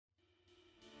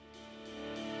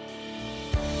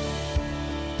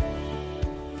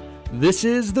This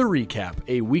is The Recap,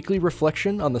 a weekly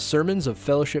reflection on the sermons of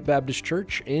Fellowship Baptist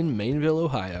Church in Mainville,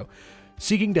 Ohio,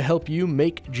 seeking to help you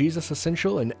make Jesus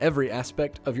essential in every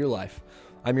aspect of your life.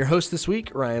 I'm your host this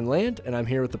week, Ryan Land, and I'm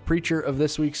here with the preacher of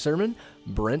this week's sermon,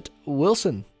 Brent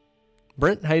Wilson.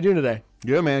 Brent, how you doing today?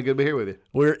 Good, man. Good to be here with you.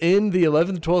 We're in the 11th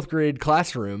and 12th grade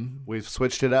classroom. We've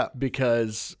switched it up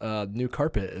because new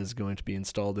carpet is going to be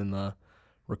installed in the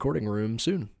recording room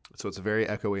soon. So it's very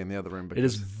echoey in the other room.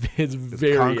 It's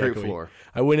very concrate echoey. Floor.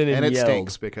 I went in and it yelled.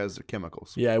 Stinks because of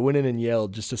chemicals. Yeah, I went in and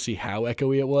yelled just to see how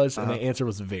echoey it was, and the answer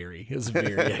was very. It was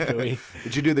very echoey.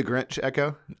 Did you do the Grinch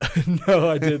echo? No,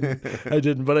 I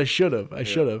didn't, but I should have. I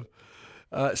should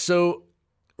have. So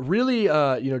really,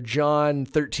 John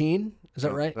 13, is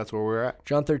that right? That's where we're at.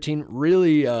 John 13,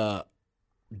 really a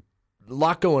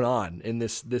lot going on in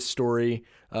this story.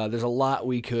 There's a lot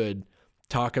we could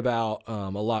talk about, a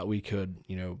lot we could,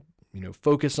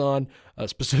 focus on.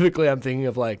 Specifically, I'm thinking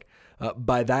of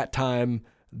by that time,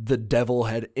 the devil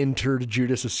had entered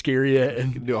Judas Iscariot, and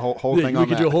we could do a whole thing on that. We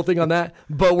could do a whole thing on that,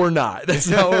 but we're not. That's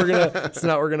not what that's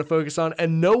not what we're gonna focus on.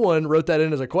 And no one wrote that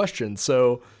in as a question,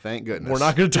 so thank goodness we're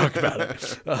not going to talk about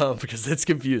it because it's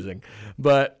confusing.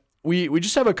 But we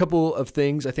just have a couple of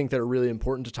things I think that are really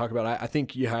important to talk about. I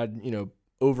think you had,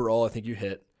 overall, I think you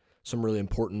hit some really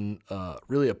important,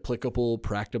 really applicable,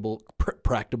 practical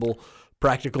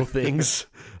things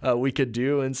we could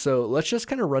do. And so let's just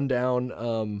kind of run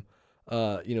down,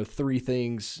 three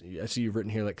things. I see you've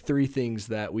written here, three things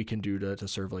that we can do to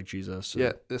serve like Jesus.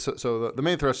 Yeah. So the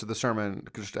main thrust of the sermon,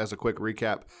 just as a quick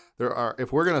recap,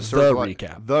 if we're going to serve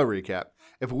the recap,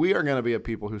 if we are going to be a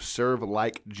people who serve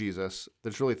like Jesus,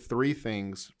 there's really three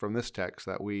things from this text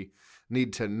that we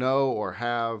need to know or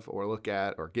have or look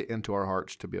at or get into our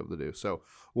hearts to be able to do. So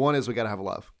one is we got to have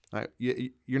love. Right?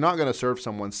 You're not going to serve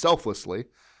someone selflessly,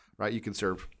 right? You can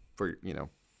serve for,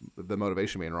 the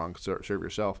motivation being wrong, serve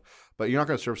yourself, but you're not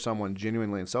going to serve someone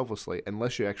genuinely and selflessly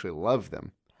unless you actually love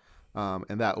them.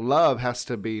 And that love has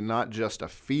to be not just a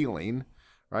feeling,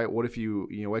 right? What if you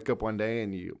wake up one day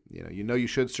and you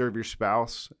should serve your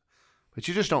spouse, but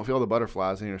you just don't feel the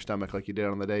butterflies in your stomach like you did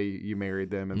on the day you married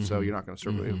them, and so you're not going to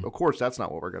serve them. Of course, that's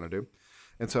not what we're going to do.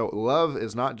 And so love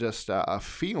is not just a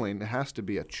feeling. It has to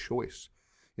be a choice.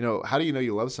 How do you know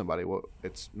you love somebody? Well,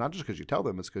 it's not just because you tell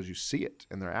them. It's because you see it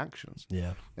in their actions.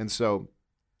 Yeah. And so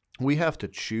we have to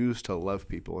choose to love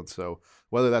people. And so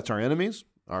whether that's our enemies,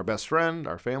 our best friend,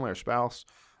 our family, our spouse,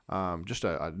 just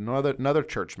another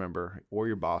church member or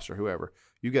your boss or whoever,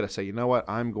 you got to say, you know what?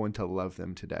 I'm going to love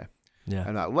them today. Yeah.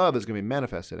 And that love is going to be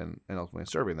manifested in ultimately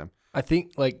serving them. I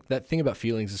think that thing about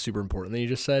feelings is super important that you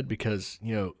just said, because,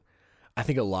 I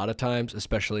think a lot of times,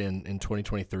 especially in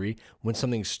 2023, when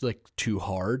something's too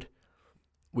hard,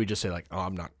 we just say oh,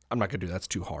 I'm not going to do that. That's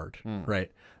too hard. Right.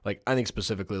 I think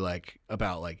specifically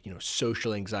about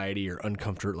social anxiety or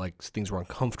uncomfortable, things we're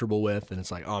uncomfortable with. And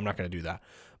it's oh, I'm not going to do that.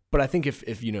 But I think if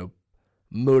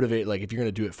motivate, if you're going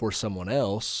to do it for someone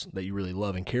else that you really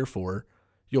love and care for,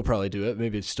 you'll probably do it.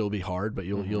 Maybe it'll still be hard, but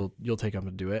you'll take up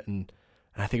and do it. And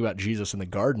I think about Jesus in the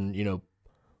garden,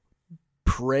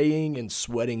 praying and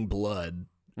sweating blood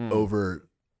over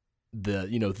the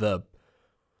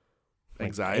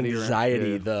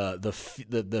anxiety,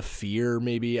 the fear,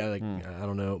 maybe I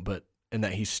don't know, and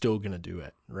that he's still gonna do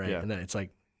it, right? Yeah. And that it's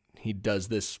he does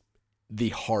this the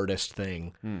hardest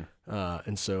thing,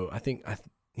 and so I think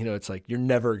it's you're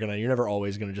never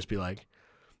always gonna just be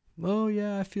oh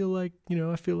yeah, I feel like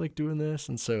doing this.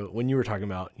 And so when you were talking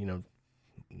about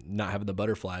not having the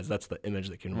butterflies, that's the image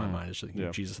that came to my mind. Is just,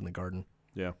 Jesus in the garden.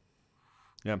 Yeah.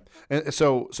 Yeah. And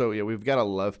so we've got to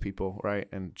love people, right?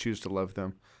 And choose to love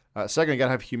them. Second, you got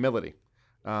to have humility.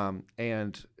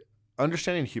 And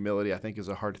understanding humility, I think, is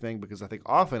a hard thing, because I think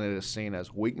often it is seen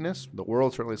as weakness. The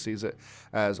world certainly sees it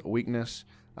as weakness.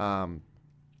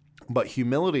 But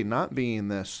humility not being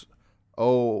this,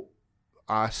 oh,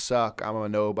 I suck, I'm a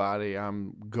nobody,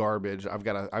 I'm garbage, I've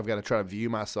got to try to view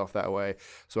myself that way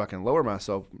so I can lower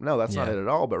myself. No, that's not it at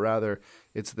all, but rather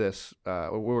it's this, we're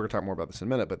going to talk more about this in a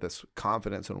minute, but this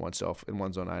confidence in oneself, in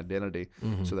one's own identity,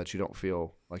 so that you don't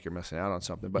feel like you're missing out on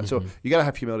something. But so you got to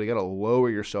have humility, you got to lower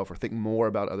yourself or think more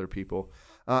about other people.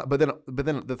 But then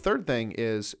the third thing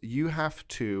is you have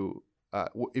to,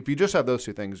 if you just have those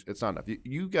two things, it's not enough.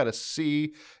 You got to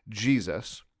see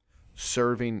Jesus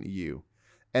serving you.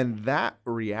 And that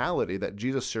reality that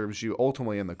Jesus serves you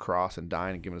ultimately in the cross and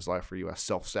dying and giving his life for you, a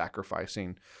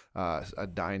self-sacrificing, a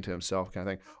dying to himself kind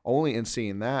of thing, only in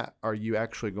seeing that are you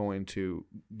actually going to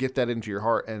get that into your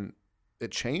heart and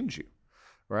it change you,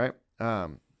 right?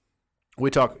 We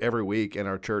talk every week in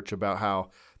our church about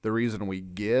how the reason we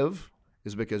give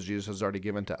is because Jesus has already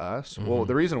given to us. Well,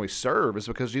 the reason we serve is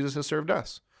because Jesus has served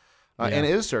us and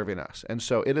is serving us. And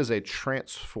so it is a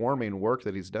transforming work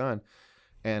that he's done.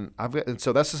 And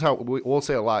so this is how we'll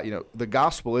say a lot, the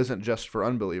gospel isn't just for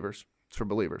unbelievers. It's for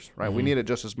believers, right? We need it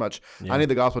just as much. I need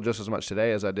the gospel just as much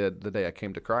today as I did the day I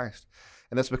came to Christ.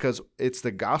 And that's because it's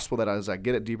the gospel that as I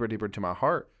get it deeper and deeper into my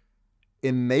heart,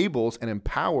 enables and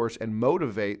empowers and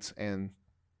motivates and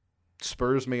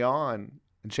spurs me on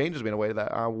and changes me in a way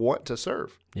that I want to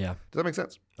serve. Yeah. Does that make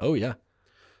sense? Oh yeah.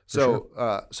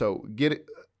 So, so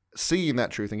seeing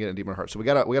that truth and getting it deep in our heart. So we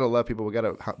gotta love people. We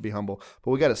gotta be humble,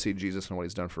 but we gotta see Jesus and what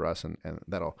he's done for us. And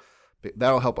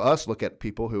that'll help us look at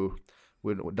people who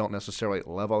we don't necessarily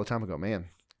love all the time and go, man,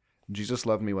 Jesus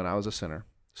loved me when I was a sinner,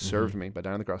 served me by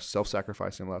dying on the cross,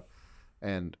 self-sacrificing love.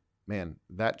 And man,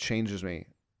 that changes me.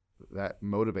 That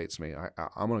motivates me.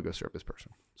 I'm going to go serve this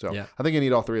person. So I think you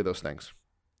need all three of those things.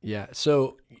 Yeah.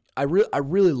 So I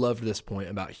really loved this point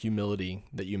about humility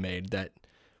that you made, that,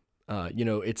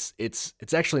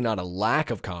 it's actually not a lack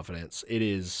of confidence. It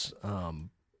is,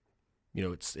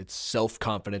 it's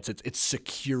self-confidence. It's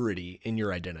security in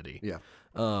your identity. Yeah.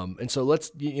 And so let's,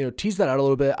 tease that out a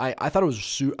little bit. I thought it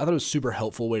was super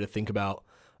helpful way to think about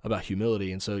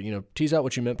humility. And so, tease out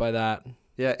what you meant by that.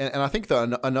 Yeah, and I think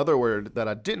another word that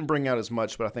I didn't bring out as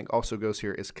much, but I think also goes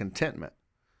here, is contentment.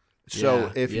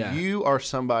 So if you are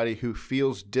somebody who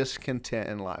feels discontent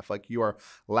in life, like you are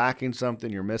lacking something,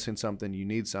 you're missing something, you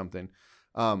need something,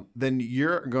 then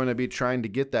you're going to be trying to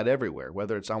get that everywhere,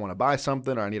 whether it's I want to buy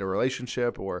something, or I need a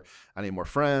relationship, or I need more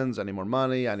friends, I need more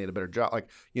money, I need a better job. Like,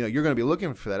 you're going to be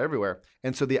looking for that everywhere.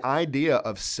 And so the idea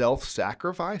of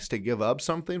self-sacrifice to give up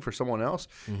something for someone else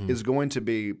is going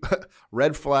to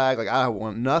red flag. Like, I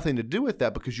want nothing to do with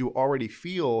that, because you already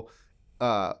feel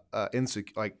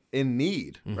insecure, like in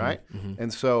need, right?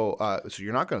 And so so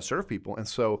you're not going to serve people. And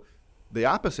so the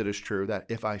opposite is true, that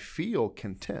if I feel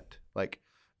content, like,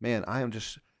 man, I am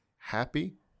just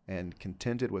happy and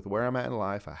contented with where I'm at in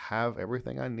life. I have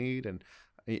everything I need, and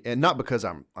not because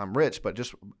I'm rich, but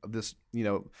just this,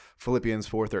 Philippians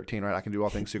 4:13, right? I can do all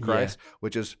things through Christ,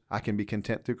 which is I can be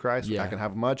content through Christ. I can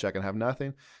have much, I can have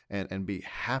nothing, and be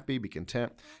happy, be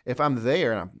content. If I'm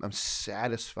there and I'm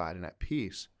satisfied and at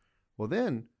peace, well,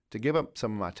 then to give up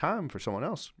some of my time for someone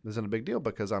else isn't a big deal,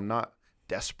 because I'm not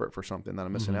desperate for something that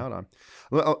I'm missing out on.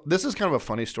 Well, this is kind of a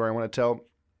funny story I want to tell.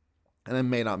 And it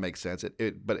may not make sense,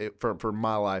 but for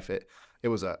my life, it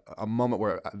was a moment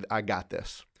where I got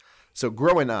this. So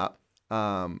growing up,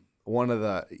 one of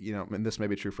the, and this may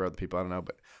be true for other people, I don't know,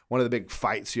 but one of the big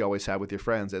fights you always have with your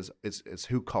friends is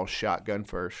who calls shotgun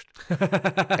first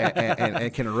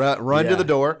and can run to the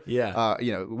door. Yeah.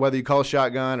 Whether you call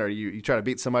shotgun or you try to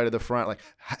beat somebody to the front, like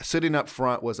sitting up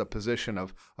front was a position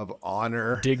of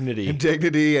honor,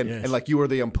 dignity, and like you were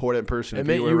the important person. It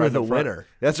meant you were the winner.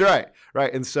 That's right.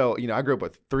 Right. And so, I grew up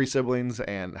with 3 siblings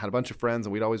and had a bunch of friends,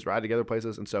 and we'd always ride together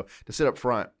places. And so to sit up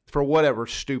front for whatever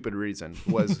stupid reason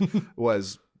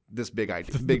was this big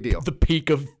deal. The peak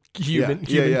of human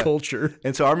culture.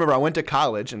 And so I remember I went to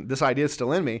college, and this idea is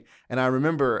still in me. And I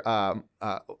remember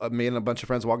me and a bunch of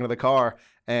friends walking to the car,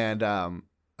 and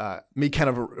me kind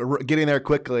of getting there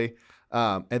quickly.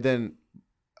 And then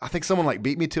I think someone like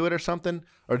beat me to it or something,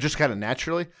 or just kind of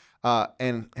naturally,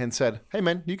 and said, "Hey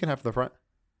man, you can have the front."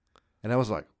 And I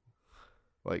was like,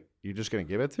 you're just going to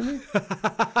give it to me?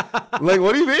 Like,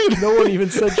 what do you mean? No one even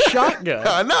said shotgun.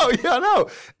 I know.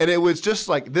 And it was just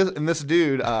like this. And this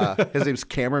dude, his name's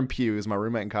Cameron Pugh, is my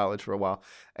roommate in college for a while.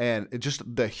 And it just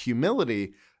the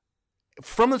humility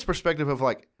from this perspective of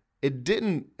like,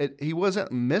 he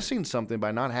wasn't missing something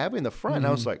by not having the front. And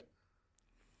I was like,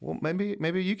 well,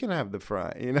 maybe you can have the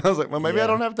front. I was like, well, maybe I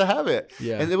don't have to have it.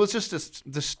 Yeah. And it was just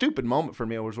this stupid moment for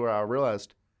me. It was where I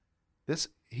realized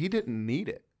he didn't need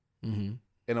it.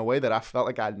 In a way that I felt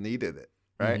like I needed it,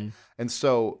 right? And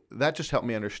so that just helped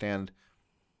me understand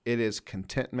it is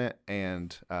contentment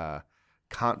and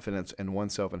confidence in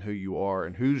oneself and who you are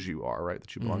and whose you are, right?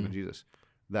 That you belong to Jesus.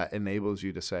 That enables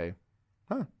you to say,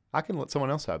 I can let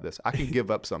someone else have this. I can give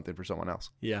up something for someone else.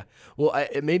 Yeah. Well,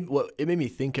 what it made me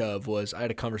think of was I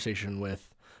had a conversation with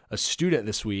a student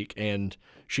this week, and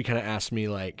she kind of asked me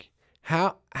like,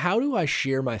 how do I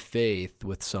share my faith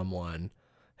with someone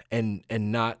and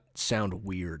not sound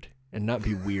weird and not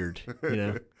be weird,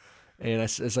 And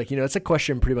it's like, it's a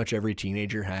question pretty much every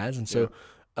teenager has. And so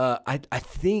I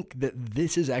think that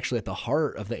this is actually at the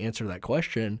heart of the answer to that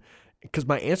question, because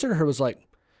my answer to her was like,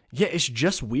 yeah, it's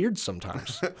just weird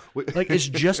sometimes. Like, it's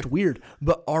just weird.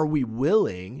 But are we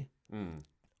willing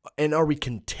and are we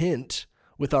content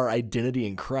with our identity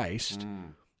in Christ?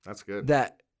 That's good.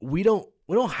 That we don't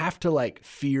have to like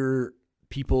fear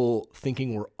people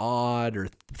thinking we're odd or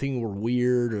thinking we're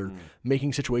weird or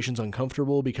making situations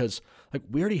uncomfortable, because like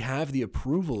we already have the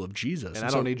approval of Jesus. And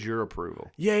I don't need your approval.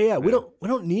 Yeah. We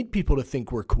don't need people to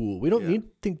think we're cool. We don't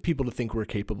need people to think we're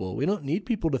capable. We don't need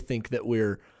people to think that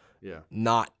we're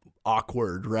not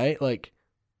awkward, right? Like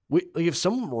if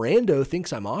some rando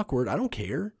thinks I'm awkward, I don't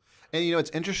care. And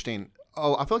it's interesting.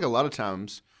 I feel like a lot of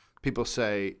times people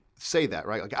say that,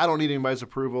 right? Like, I don't need anybody's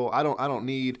approval. I don't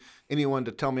need anyone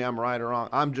to tell me I'm right or wrong.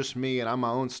 I'm just me, and I'm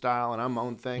my own style, and I'm my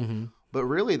own thing. Mm-hmm. But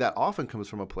really, that often comes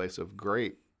from a place of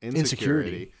great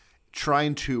insecurity.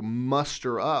 Trying to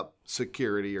muster up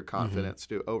security or confidence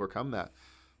to overcome that.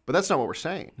 But that's not what we're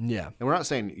saying. Yeah. And we're not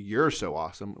saying you're so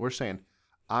awesome. We're saying,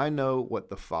 I know what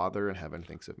the Father in heaven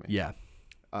thinks of me. Yeah.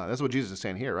 That's what Jesus is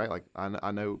saying here, right? Like,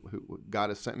 I know who God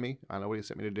has sent me. I know what he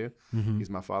sent me to do. Mm-hmm. He's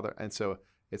my Father. And so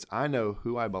I know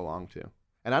who I belong to.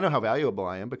 And I know how valuable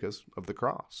I am because of the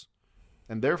cross.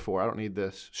 And therefore, I don't need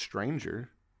this stranger.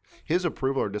 His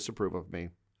approval or disapproval of me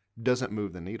doesn't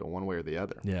move the needle one way or the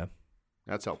other. Yeah.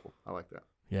 That's helpful. I like that.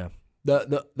 Yeah.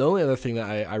 The only other thing that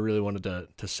I really wanted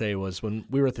to say was when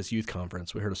we were at this youth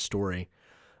conference, we heard a story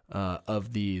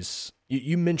of these.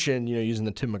 You mentioned, using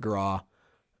the Tim McGraw.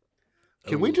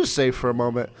 Can we just say for a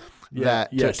moment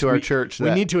that to our church that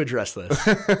we need to address this.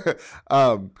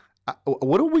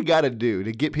 What do we got to do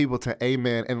to get people to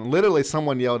amen? And literally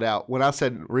someone yelled out when I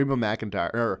said Reba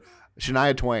McEntire or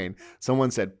Shania Twain,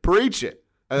 someone said, preach it.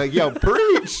 I'm like, yo,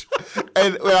 preach.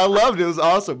 And I loved it. It was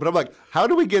awesome. But I'm like, how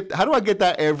do I get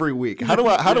that every week? How do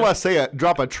I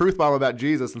drop a truth bomb about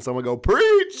Jesus and someone go,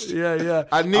 preach? Yeah.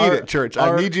 I need it, church.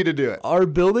 I need you to do it. Our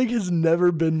building has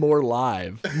never been more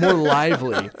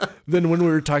lively than when we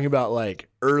were talking about like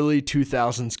early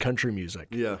 2000s country music.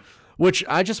 Yeah. Which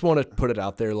I just want to put it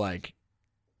out there, like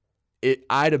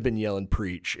I'd have been yelling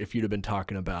preach if you'd have been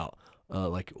talking about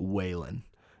like Waylon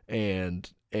and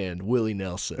Willie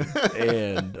Nelson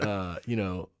and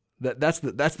that's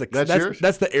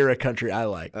the era country I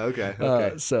like. Okay.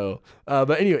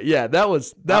 But anyway, yeah, that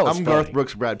was I'm funny. Garth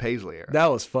Brooks, Brad Paisley era. That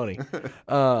was funny.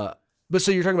 But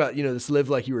so you're talking about this live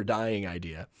like you were dying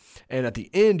idea, and at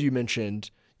the end you mentioned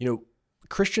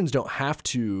Christians don't have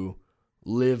to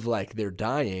live like they're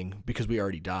dying because we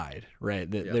already died, right?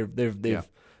 They've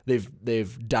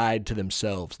died to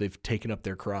themselves. They've taken up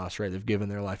their cross, right? They've given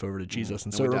their life over to Jesus,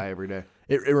 and so we die every day.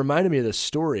 It reminded me of this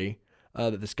story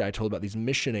that this guy told about these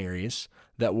missionaries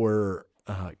that were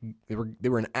they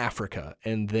were in Africa,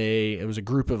 and it was a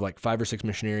group of like 5 or 6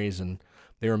 missionaries, and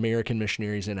they were American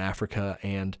missionaries in Africa,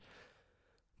 and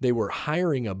they were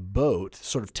hiring a boat to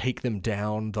sort of take them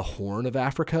down the Horn of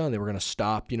Africa, and they were going to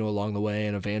stop, along the way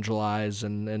and evangelize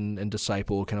and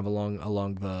disciple kind of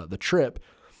along the trip.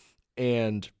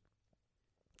 And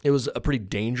it was a pretty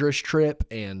dangerous trip,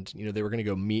 and they were going to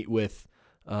go meet with,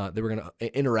 they were going to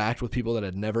interact with people that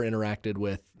had never interacted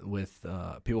with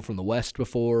people from the West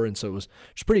before, and so it was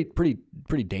just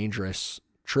pretty dangerous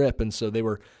trip. And so they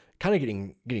were kind of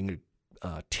getting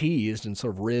teased and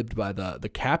sort of ribbed by the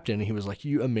captain. He was like,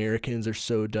 you Americans are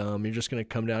so dumb. You're just going to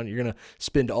come down. You're going to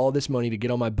spend all this money to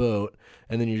get on my boat,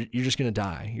 and then you're just going to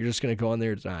die. You're just going to go on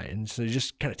there to die. And so he's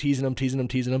just kind of teasing them.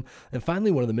 And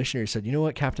finally, one of the missionaries said, you know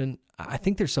what, Captain, I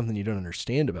think there's something you don't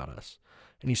understand about us.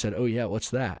 And he said, oh, yeah, what's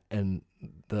that? And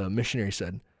the missionary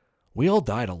said, we all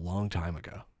died a long time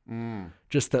ago.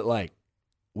 Just that, like,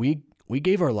 we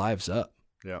gave our lives up.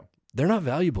 Yeah. They're not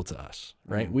valuable to us,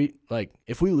 right? We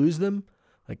if we lose them,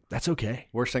 like that's okay.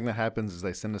 Worst thing that happens is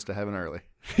they send us to heaven early.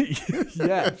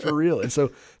 Yeah, for real. And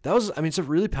so that was, it's a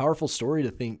really powerful story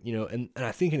to think, and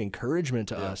I think an encouragement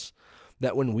to us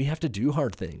that when we have to do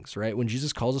hard things, right? When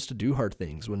Jesus calls us to do hard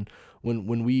things,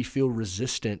 when we feel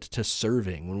resistant to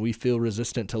serving, when we feel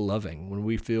resistant to loving, when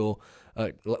we feel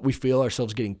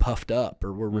ourselves getting puffed up,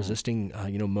 or we're resisting,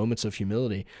 moments of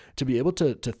humility, to be able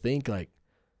to think like,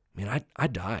 man, I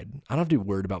died. I don't have to be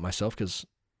worried about myself because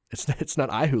it's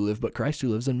not I who live, but Christ who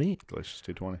lives in me. Galatians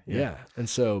 2:20. Yeah. And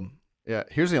so. Yeah.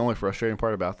 Here's the only frustrating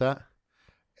part about that.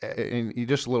 And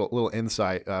just a little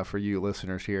insight for you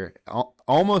listeners here.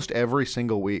 Almost every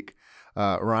single week,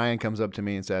 Ryan comes up to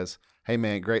me and says, hey,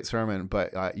 man, great sermon,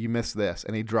 but you missed this.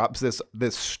 And he drops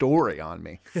this story on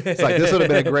me. It's like, this would have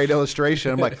been a great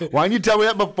illustration. I'm like, why didn't you tell me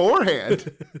that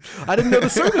beforehand? I didn't know the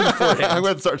sermon beforehand. I'm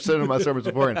going to start sending my sermons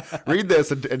beforehand. Read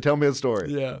this and tell me a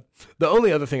story. Yeah. The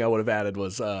only other thing I would have added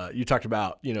was you talked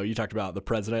about the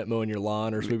president mowing your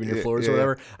lawn or sweeping your floors or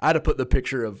whatever. I had to put the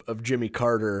picture of Jimmy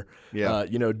Carter,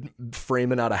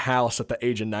 framing out a house at the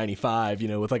age of 95,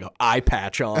 with like an eye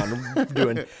patch on,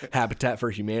 doing Habitat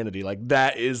for Humanity. Like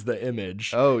that is the image.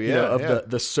 Oh yeah, of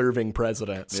the serving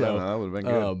president. So that would have been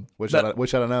good. Wish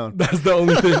I'd have known. That's the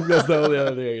only thing. That's the only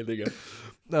other thing I can think of.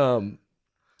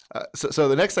 So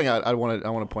the next thing I want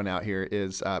to point out here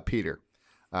is Peter.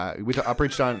 I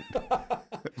preached on.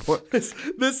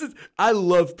 this is I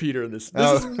love Peter in this.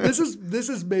 This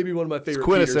is maybe one of my favorite. It's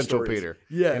quintessential Peter.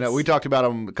 Yeah, we talked about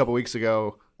him a couple weeks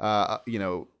ago.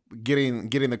 Getting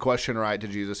the question right to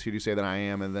Jesus, who do you say that I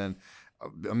am, and then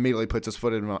immediately puts his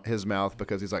foot in his mouth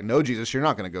because he's like, no, Jesus, you're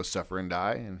not going to go suffer and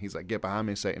die. And he's like, get behind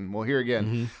me, Satan. Well, here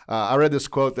again, I read this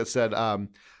quote that said, I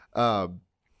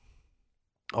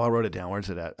wrote it down.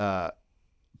 Where's it at?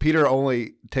 Peter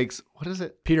only takes, what is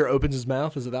it? Peter opens his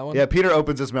mouth. Is it that one? Yeah, Peter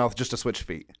opens his mouth just to switch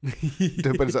feet,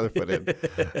 to put his other foot in.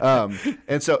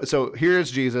 And so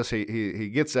here's Jesus. He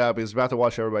gets up. He's about to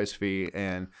wash everybody's feet,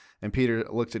 and Peter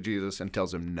looks at Jesus and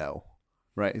tells him no.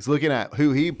 Right? He's looking at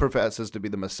who he professes to be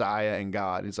the Messiah and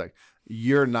God. He's like,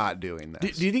 you're not doing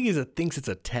this. Do you think he thinks it's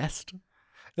a test?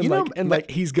 And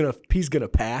he's gonna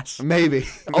pass. Maybe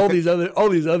all these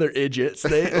other idiots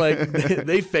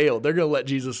they failed. They're gonna let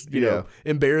Jesus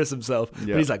embarrass himself. Yeah.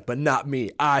 But he's like, but not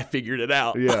me. I figured it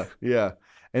out. Yeah.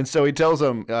 And so he tells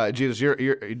him, Jesus,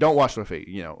 you don't wash my feet.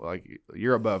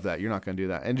 You're above that. You're not going to do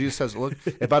that. And Jesus says, look,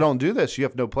 if I don't do this, you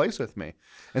have no place with me.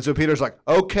 And so Peter's like,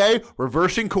 okay,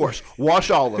 reversing course,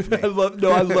 wash all of me. I love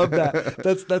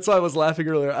that. That's why I was laughing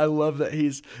earlier. I love that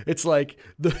it's like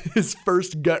his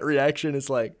first gut reaction is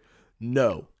like,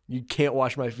 no. You can't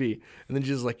wash my feet. And then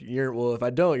Jesus is like, if I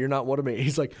don't, you're not one of me.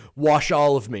 He's like, wash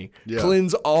all of me. Yeah.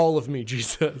 Cleanse all of me,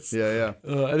 Jesus. Yeah.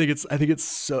 I think it's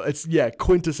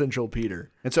quintessential Peter.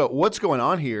 And so what's going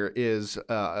on here is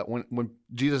when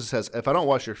Jesus says, if I don't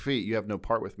wash your feet, you have no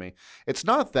part with me. It's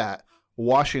not that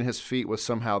washing his feet was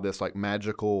somehow this like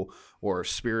magical or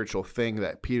spiritual thing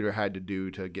that Peter had to do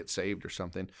to get saved or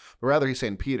something. But rather he's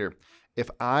saying, Peter, if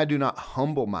I do not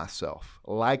humble myself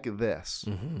like this,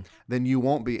 then you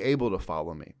won't be able to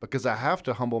follow me, because I have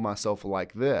to humble myself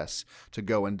like this to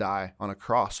go and die on a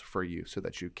cross for you so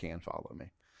that you can follow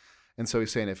me. And so he's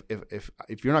saying,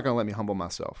 if you're not going to let me humble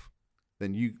myself,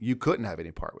 then you couldn't have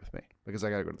any part with me, because I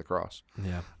got to go to the cross.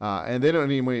 Yeah. And then when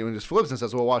he just flips and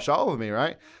says, well, wash all of me,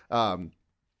 right?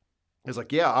 It's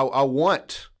like, yeah, I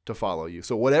want to follow you.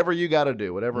 So whatever you got to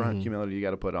do, whatever humility you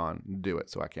got to put on, do it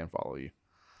so I can follow you.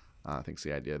 I think it's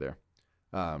the idea there.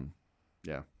 So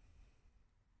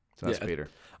that's Peter.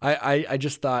 I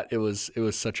just thought it was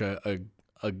such a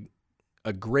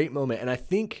great moment. And I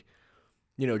think,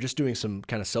 just doing some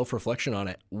kind of self-reflection on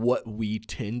it, what we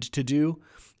tend to do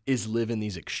is live in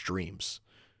these extremes.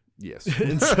 Yes.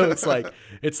 And so it's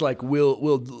like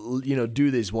we'll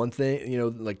do this one thing,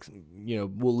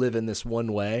 we'll live in this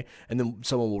one way, and then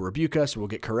someone will rebuke us, or we'll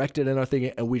get corrected in our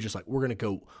thinking, and we just we're gonna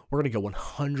go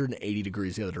 180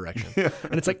 degrees the other direction. Yeah.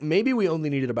 And it's like maybe we only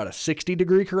needed about a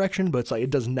 60-degree correction, but it's like it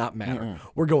does not matter. Mm-mm.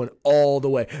 We're going all the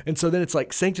way. And so then it's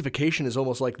like sanctification is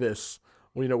almost like this.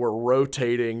 We're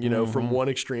rotating, from one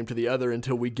extreme to the other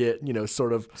until we get,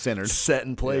 sort of centered, set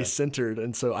in place, centered.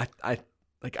 And so I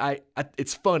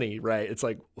it's funny, right? It's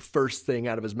like first thing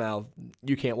out of his mouth,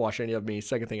 you can't wash any of me.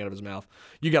 Second thing out of his mouth,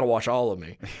 you got to wash all of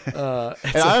me. And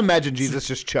I imagine Jesus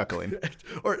just chuckling.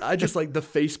 Or I just like the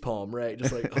face palm, right?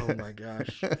 Just like, oh my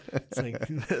gosh. It's like,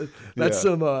 that's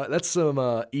some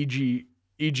EGR,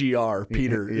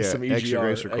 Peter. Some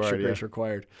EGR, extra grace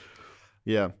required.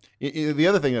 Yeah. The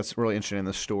other thing that's really interesting in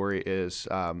this story is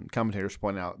commentators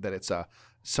point out that it's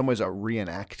some ways a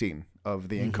reenacting of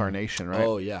the incarnation, right?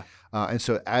 Oh, yeah. And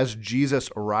so as Jesus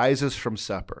rises from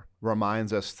supper,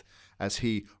 reminds us as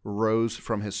he rose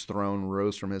from his throne,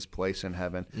 rose from his place in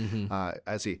heaven,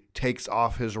 as he takes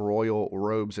off his royal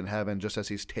robes in heaven, just as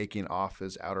he's taking off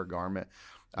his outer garment,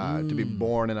 to be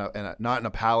born not in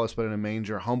a palace, but in a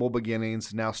manger, humble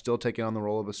beginnings, now still taking on the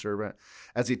role of a servant,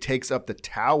 as he takes up the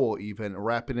towel even,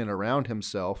 wrapping it around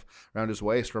himself, around his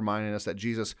waist, reminding us that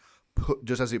Jesus,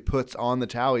 just as he puts on the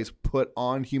towel, he's put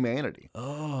on humanity.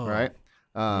 Oh, right.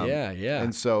 Yeah.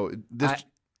 And so this,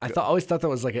 I always thought that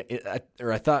was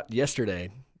I thought yesterday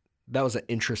that was an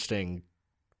interesting,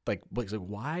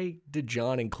 why did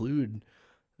John include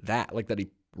that? Like that he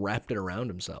wrapped it around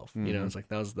himself. It's like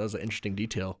that was an interesting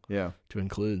detail. To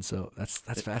include. So that's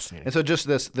fascinating. And so just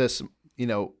this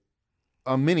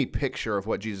a mini picture of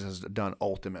what Jesus has done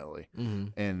ultimately,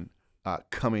 and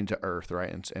coming to earth,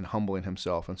 right, and humbling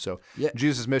himself. And so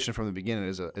Jesus' mission from the beginning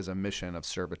is a mission of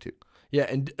servitude. Yeah,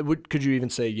 and could you even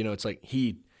say, it's like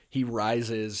he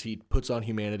rises, he puts on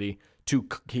humanity,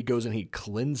 he goes and he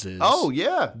cleanses. Oh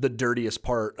yeah, the dirtiest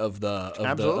part of the absolutely.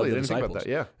 Of the I didn't disciples. think about that.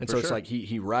 Yeah, and so it's like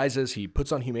he rises, he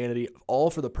puts on humanity, all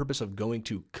for the purpose of going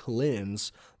to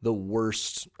cleanse the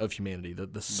worst of humanity,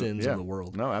 the sins of the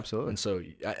world. No, absolutely. And so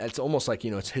it's almost like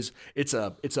it's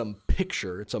a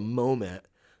picture, it's a moment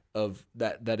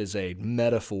that is a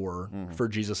metaphor for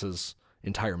Jesus's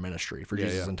entire ministry, for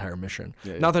Jesus' entire mission.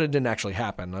 Not that it didn't actually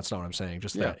happen. That's not what I'm saying.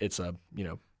 Just that it's a,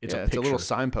 it's a little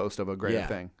signpost of a greater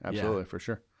thing. Absolutely. For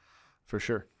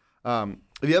sure.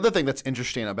 The other thing that's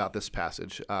interesting about this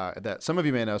passage that some of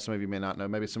you may know, some of you may not know,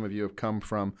 maybe some of you have come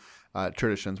from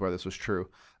traditions where this was true.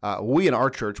 We in our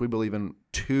church, we believe in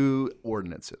 2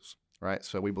 ordinances, right?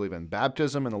 So we believe in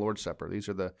baptism and the Lord's Supper. These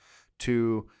are the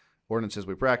 2 ordinances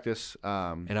we practice.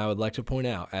 And I would like to point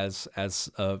out, as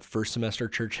a first semester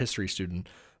church history student,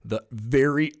 the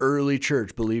very early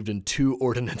church believed in 2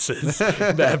 ordinances,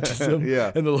 baptism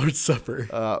and the Lord's Supper.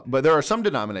 But there are some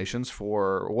denominations,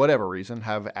 for whatever reason,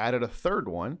 have added a 3rd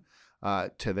one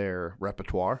to their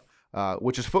repertoire,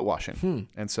 which is foot washing.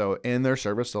 And so in their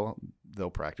service, they'll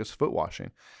practice foot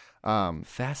washing.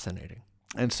 Fascinating.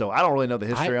 And so I don't really know the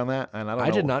history on that, and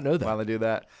I did not know that. Why they do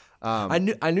that. I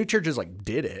knew churches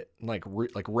did it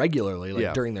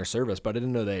regularly during their service, but I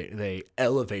didn't know they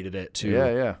elevated it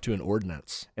to an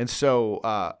ordinance. And so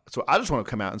I just want to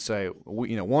come out and say,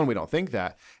 one, we don't think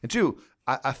that, and 2,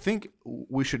 I think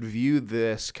we should view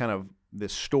this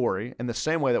story in the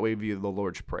same way that we view the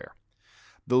Lord's Prayer.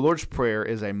 The Lord's Prayer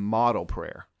is a model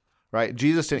prayer, right?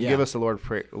 Jesus didn't give us the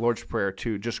Lord's Prayer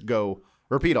to just go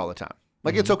repeat all the time.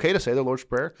 It's okay to say the Lord's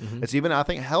Prayer. It's even, I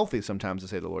think, healthy sometimes to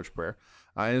say the Lord's Prayer.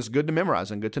 And it's good to memorize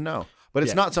and good to know. But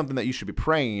it's not something that you should be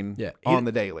praying on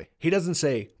the daily. He doesn't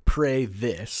say, pray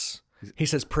this. He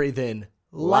says, pray then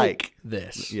like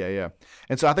this. Yeah.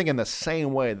 And so I think in the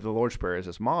same way that the Lord's Prayer is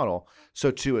this model,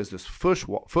 so too is this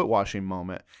foot washing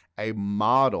moment a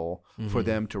model for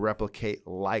them to replicate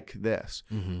like this.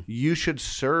 You should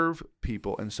serve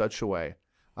people in such a way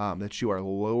that you are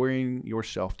lowering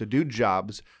yourself to do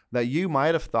jobs that you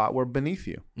might have thought were beneath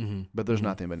you, but there's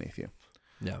nothing beneath you.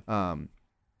 Yeah.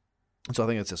 So I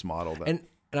think it's this model that, and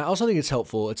I also think it's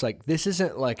helpful. It's like, this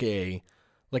isn't like a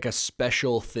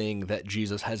special thing that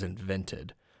Jesus has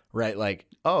invented, right? Like,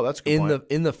 that's a good point.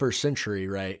 In the first century,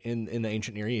 right, in the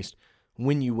ancient Near East,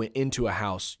 when you went into a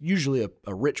house, usually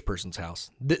a rich person's house,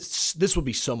 this would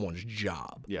be someone's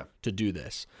job to do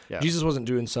this. Yeah. Jesus wasn't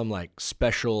doing some like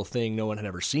special thing no one had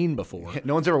ever seen before.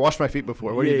 No one's ever washed my feet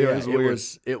before. What are you doing? This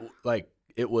is weird.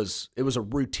 It was a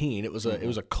routine. It was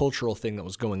a cultural thing that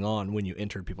was going on when you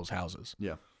entered people's houses.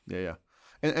 Yeah.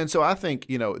 And so I think,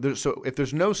 if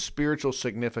there's no spiritual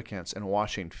significance in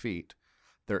washing feet,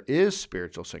 there is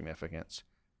spiritual significance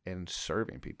in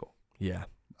serving people. Yeah.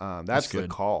 That's the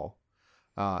call.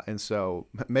 And so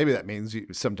maybe that means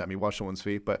sometime you wash someone's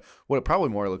feet, but what it probably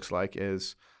more looks like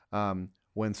is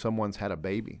when someone's had a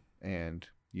baby and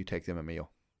you take them a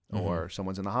meal. Or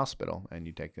someone's in the hospital and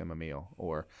you take them a meal,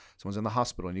 or someone's in the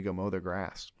hospital and you go mow their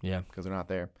grass because they're not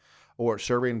there, or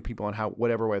serving people in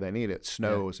whatever way they need it.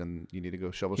 Snows and you need to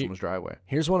go shovel someone's driveway.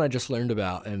 Here's one I just learned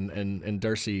about, and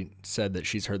Darcy said that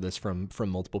she's heard this from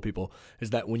multiple people, is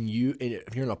that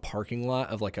if you're in a parking lot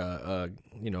of like a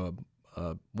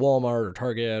Walmart or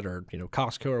Target or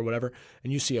Costco or whatever,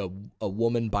 and you see a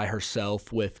woman by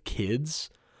herself with kids,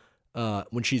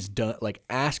 when she's done,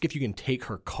 ask if you can take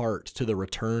her cart to the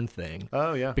return thing.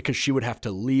 Oh, yeah. Because she would have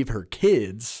to leave her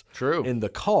kids in the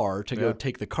car to go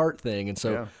take the cart thing. And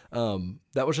so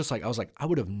that was just I was like, I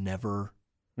would have never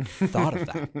thought of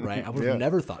that, right? I would have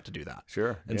never thought to do that.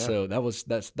 Sure. And so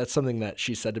that's something that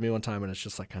she said to me one time, and it's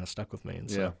just kind of stuck with me. And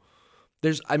so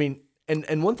there's,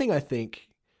 and one thing I think,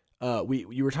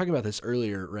 you were talking about this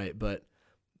earlier, right? But,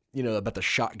 about the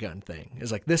shotgun thing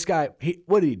is this guy,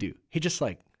 what did he do? He just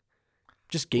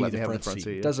gave you the front seat.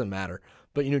 It doesn't matter.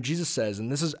 But, Jesus says,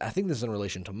 and I think this is in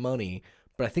relation to money,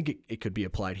 but I think it could be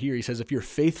applied here. He says, if you're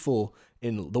faithful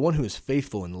the one who is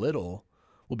faithful in little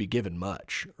will be given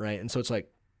much, right? And so it's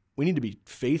we need to be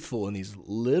faithful in these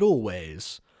little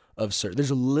ways of serving.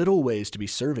 There's little ways to be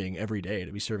serving every day,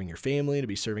 to be serving your family, to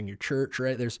be serving your church,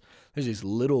 right? There's these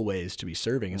little ways to be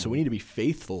serving. And so we need to be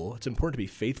faithful. It's important to be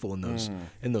faithful in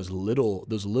those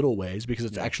little ways, because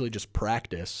it's actually just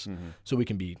practice. So we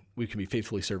can be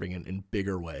faithfully serving in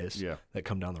bigger ways that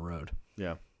come down the road.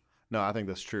 Yeah. No, I think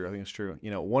that's true. I think it's true.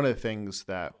 One of the things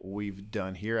that we've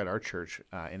done here at our church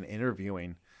in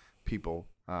interviewing people,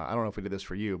 I don't know if we did this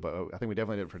for you, but I think we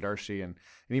definitely did it for Darcy and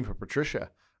even for Patricia,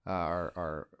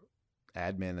 our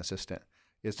admin assistant,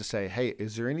 is to say, hey,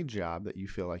 is there any job that you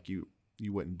feel like you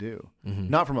wouldn't do?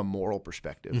 Not from a moral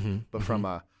perspective, but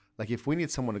from if we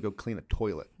need someone to go clean a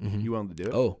toilet, you willing to do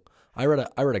it? Oh, I read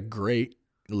a great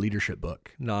leadership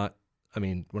book. When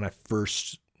I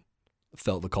first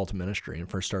felt the call to ministry and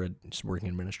first started working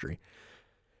in ministry.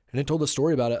 And it told a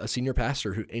story about a senior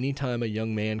pastor who, anytime a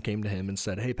young man came to him and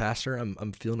said, hey, pastor,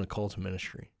 I'm feeling a call to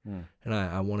ministry, and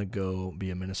I want to go be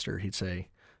a minister, he'd say,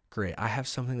 great. I have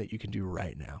something that you can do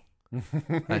right now.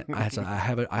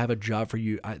 I have a job for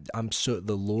you.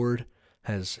 The Lord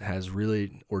has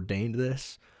really ordained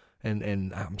this,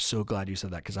 and I'm so glad you said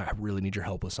that because I really need your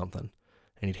help with something.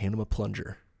 And he'd hand him a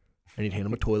plunger, and he'd hand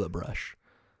him a toilet brush,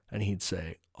 and he'd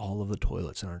say, all of the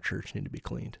toilets in our church need to be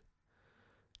cleaned.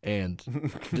 And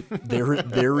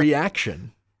their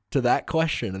reaction to that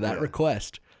question and that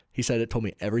request, he said, it told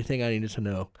me everything I needed to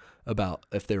know about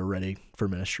if they were ready for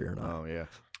ministry or not. Oh yeah.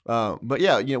 But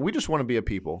yeah, we just want to be a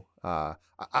people.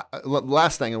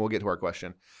 Last thing, and we'll get to our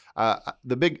question.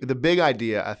 The big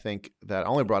idea, I think, that I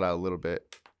only brought out a little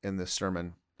bit in this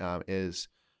sermon is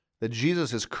that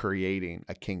Jesus is creating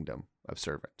a kingdom of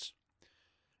servants.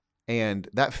 And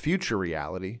that future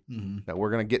reality that we're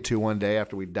going to get to one day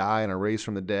after we die and are raised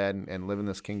from the dead and live in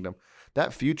this kingdom,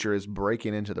 that future is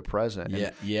breaking into the present.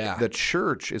 Yeah. The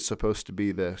church is supposed to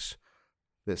be this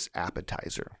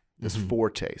appetizer, this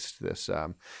foretaste, this.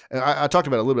 And I talked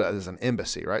about it a little bit as an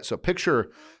embassy, right? So picture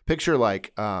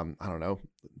like I don't know,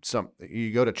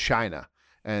 you go to China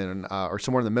and or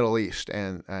somewhere in the Middle East,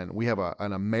 and we have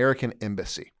an American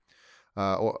embassy,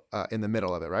 in the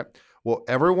middle of it, right? Well,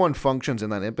 everyone functions in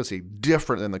that embassy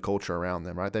different than the culture around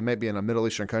them, right? They may be in a Middle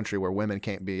Eastern country where women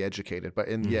can't be educated, but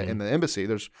in the embassy,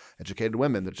 there's educated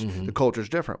women. The culture's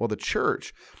different. Well, the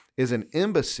church is an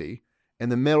embassy in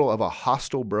the middle of a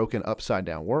hostile, broken,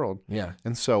 upside-down world. Yeah.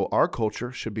 And so our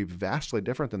culture should be vastly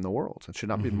different than the world's. It should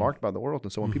not be marked by the world.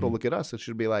 And so when people look at us, it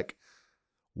should be like,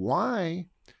 why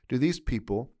do these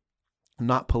people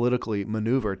not politically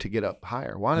maneuver to get up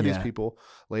higher? Why do these people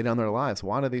lay down their lives?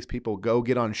 Why do these people go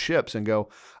get on ships and go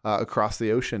across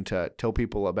the ocean to tell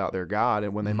people about their God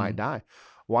and when they might die?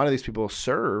 Why do these people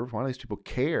serve? Why do these people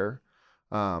care?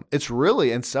 It's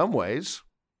really, in some ways,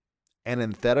 an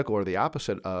antithetical or the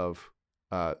opposite of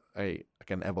an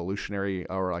evolutionary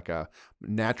or like a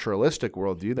naturalistic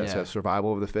worldview that says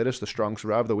survival of the fittest, the strong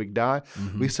survive, the weak die.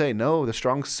 We say, no, the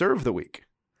strong serve the weak.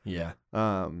 Yeah.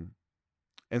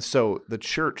 And so the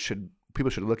people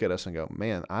should look at us and go,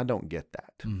 man, I don't get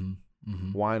that.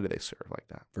 Why do they serve like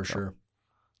that? For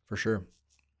sure.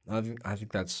 I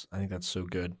think that's so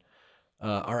good.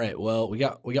 All right. Well, we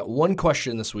got one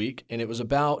question this week, and it was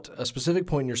about a specific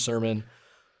point in your sermon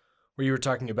where you were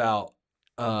talking about,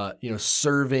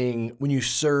 serving. When you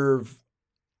serve,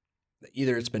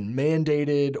 either it's been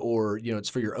mandated or, it's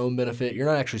for your own benefit. You're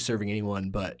not actually serving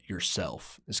anyone but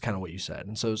yourself is kind of what you said.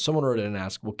 And so someone wrote in and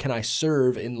asked, well, can I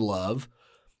serve in love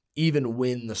even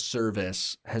when the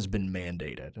service has been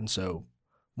mandated? And so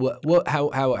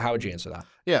how would you answer that?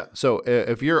 Yeah. So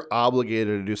if you're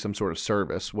obligated to do some sort of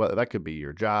service, well, that could be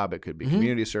your job. It could be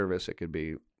community service. It could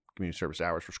be community service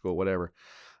hours for school, whatever.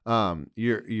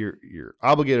 You're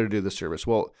obligated to do the service.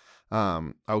 Well,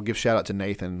 I will give shout out to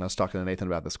Nathan. I was talking to Nathan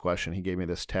about this question. He gave me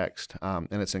this text, and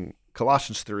it's in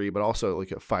Colossians 3, but also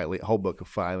like a whole book of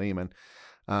Philemon.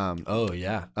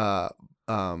 But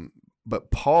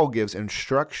Paul gives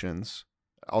instructions.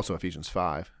 Also, Ephesians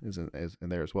 5 is in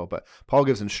there as well. But Paul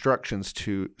gives instructions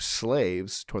to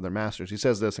slaves toward their masters. He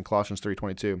says this in Colossians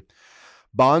 3:22.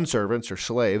 Bondservants or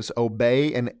slaves,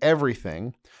 obey in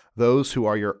everything those who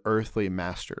are your earthly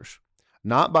masters,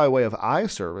 not by way of eye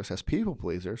service as people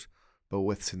pleasers, but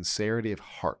with sincerity of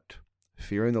heart,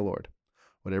 fearing the Lord.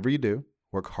 Whatever you do,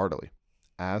 work heartily,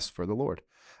 as for the Lord,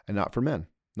 and not for men,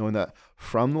 knowing that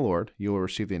from the Lord you will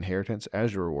receive the inheritance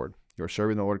as your reward. You are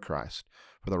serving the Lord Christ,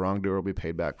 for the wrongdoer will be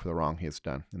paid back for the wrong he has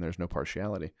done, and there's no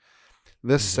partiality.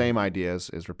 This same idea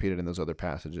is repeated in those other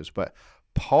passages, but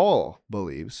Paul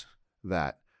believes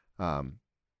that a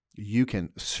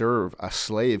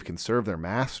slave can serve their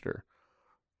master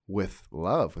with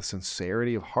love, with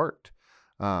sincerity of heart,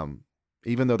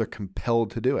 even though they're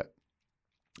compelled to do it.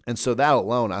 And so that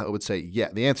alone, I would say, yeah,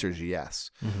 the answer is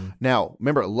yes. Now,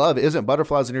 remember, love isn't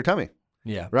butterflies in your tummy.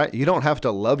 Yeah. Right? You don't have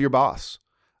to love your boss.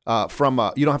 You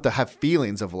don't have to have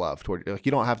feelings of love toward, like,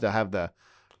 you don't have to have the,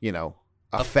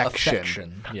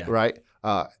 affection. Yeah. Right?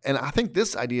 And I think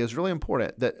this idea is really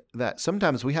important, that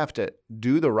sometimes we have to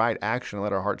do the right action and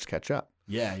let our hearts catch up.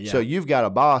 Yeah. So you've got a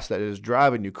boss that is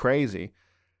driving you crazy,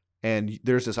 and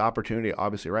there's this opportunity,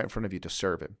 obviously, right in front of you to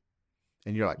serve him.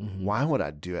 And you're like, why would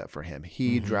I do that for him?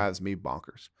 He drives me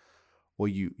bonkers. Well,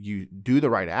 you do the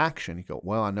right action. You go,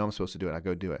 well, I know I'm supposed to do it. I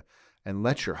go do it. And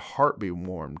let your heart be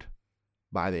warmed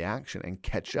by the action and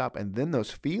catch up. And then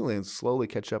those feelings slowly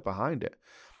catch up behind it.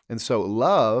 And so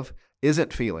love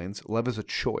isn't feelings. Love is a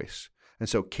choice. And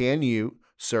so can you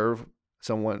serve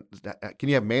someone? Can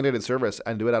you have mandated service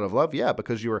and do it out of love? Yeah,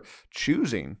 because you are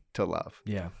choosing to love.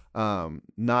 Yeah.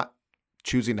 Not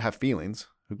choosing to have feelings.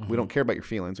 We don't care about your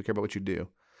feelings. We care about what you do.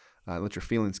 Let your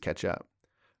feelings catch up.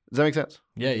 Does that make sense?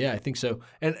 Yeah, I think so.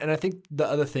 And I think the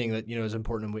other thing that, is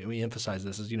important, and we emphasize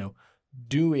this, is,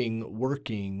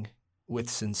 working with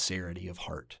sincerity of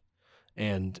heart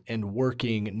and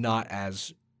working not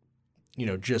as,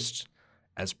 just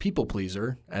as people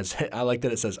pleaser, as I like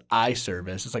that it says eye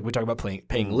service. It's like we talk about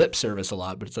paying lip service a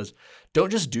lot, but it says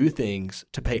don't just do things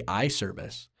to pay eye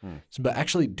service, but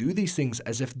actually do these things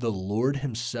as if the Lord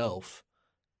himself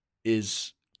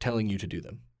is telling you to do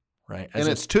them, right? And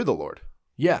it's to the Lord.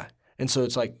 Yeah. And so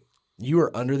it's like you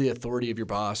are under the authority of your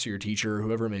boss or your teacher or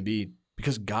whoever it may be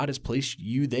because God has placed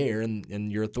you there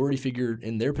and your authority figure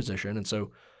in their position. And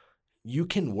so you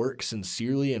can work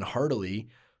sincerely and heartily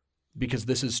because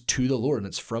this is to the Lord and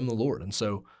it's from the Lord. And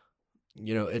so,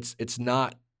 it's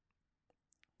not,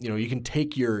 you can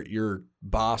take your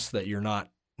boss that you're not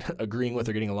agreeing with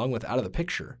or getting along with out of the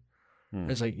picture.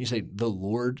 It's like you say, the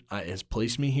Lord has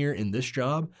placed me here in this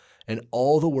job and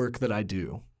all the work that I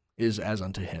do is as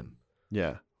unto him.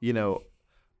 Yeah.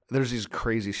 There's these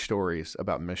crazy stories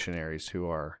about missionaries who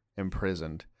are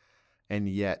imprisoned and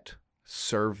yet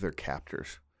serve their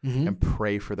captors and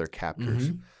pray for their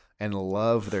captors and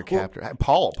love their captors.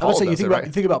 Paul I would say does you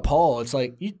right? think about Paul, it's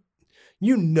like,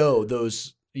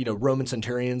 those, Roman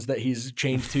centurions that he's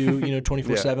chained to,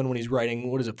 24/7 when he's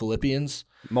writing, what is it, Philippians?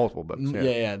 Multiple books.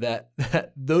 Yeah.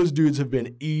 That those dudes have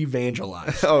been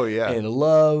evangelized. Oh yeah, and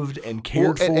loved and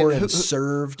cared for and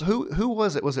served. Who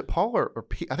was it? Was it Paul or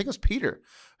I think it was Peter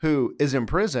who is in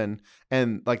prison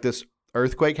and like this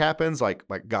earthquake happens, like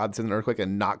God sends an earthquake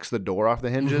and knocks the door off the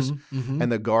hinges, and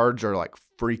the guards are like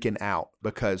freaking out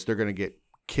because they're going to get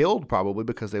killed probably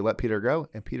because they let Peter go,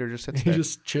 and Peter just sits there. He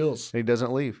just chills. And he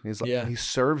doesn't leave. He's like, he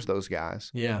serves those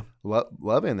guys. Yeah,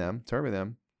 loving them, serving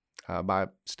them by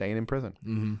staying in prison.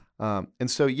 And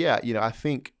so I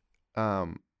think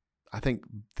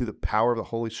through the power of the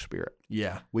Holy Spirit,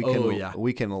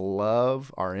 we can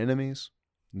love our enemies.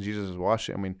 Jesus is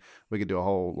washing. I mean, we could do a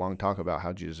whole long talk about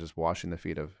how Jesus is washing the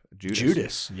feet of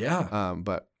Judas.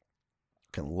 But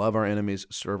can love our enemies,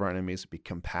 serve our enemies, be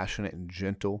compassionate and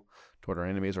gentle toward our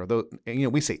enemies, or those,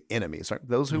 we say enemies, right?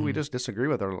 Those who we just disagree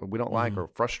with or we don't like or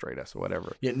frustrate us or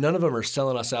whatever. Yeah, none of them are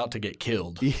selling us out to get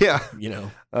killed. Yeah.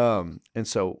 And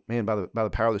so, man, by the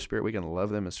power of the Spirit, we can love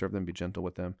them and serve them, be gentle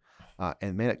with them.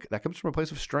 And man, that comes from a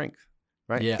place of strength,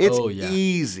 right? Yeah. It's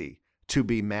easy to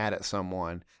be mad at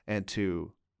someone and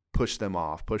to push them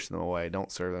off, push them away,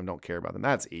 don't serve them, don't care about them.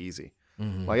 That's easy.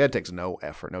 Like that takes no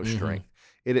effort, no strength.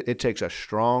 It takes a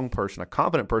strong person, a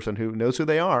confident person who knows who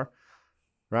they are,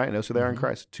 right? Knows who they are in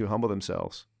Christ, to humble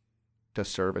themselves, to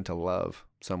serve and to love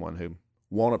someone who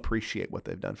won't appreciate what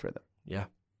they've done for them. Yeah.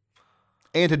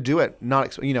 And to do it,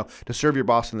 to serve your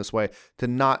boss in this way, to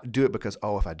not do it because,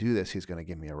 if I do this, he's going to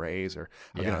give me a raise or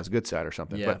I'll get on his good side or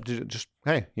something. Yeah. But just,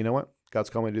 hey, you know what? God's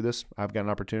called me to do this. I've got an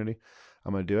opportunity.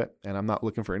 I'm going to do it. And I'm not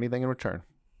looking for anything in return.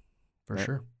 For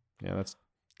sure. Yeah, that's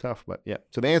tough. But yeah.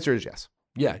 So the answer is yes.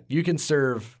 Yeah. You can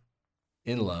serve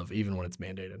in love even when it's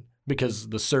mandated because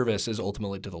the service is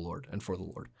ultimately to the Lord and for the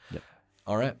Lord. Yep.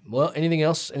 All right. Well, anything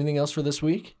else for this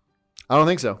week? I don't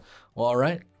think so. Well, all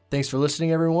right. Thanks for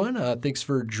listening, everyone. Thanks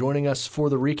for joining us for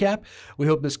the recap. We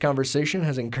hope this conversation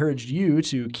has encouraged you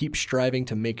to keep striving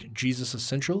to make Jesus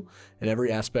essential in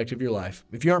every aspect of your life.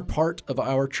 If you aren't part of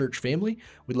our church family,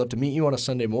 we'd love to meet you on a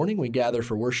Sunday morning. We gather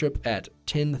for worship at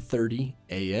 10:30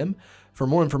 a.m. For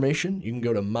more information, you can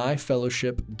go to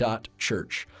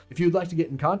myfellowship.church. If you'd like to get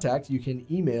in contact, you can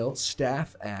email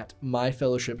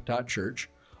staff@myfellowship.church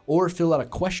or fill out a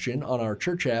question on our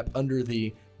church app under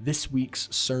the This Week's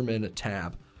Sermon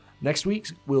tab. Next week,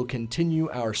 we'll continue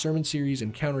our sermon series,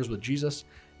 Encounters with Jesus,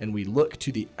 and we look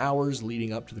to the hours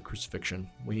leading up to the crucifixion.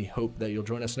 We hope that you'll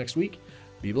join us next week.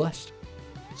 Be blessed.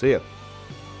 See ya.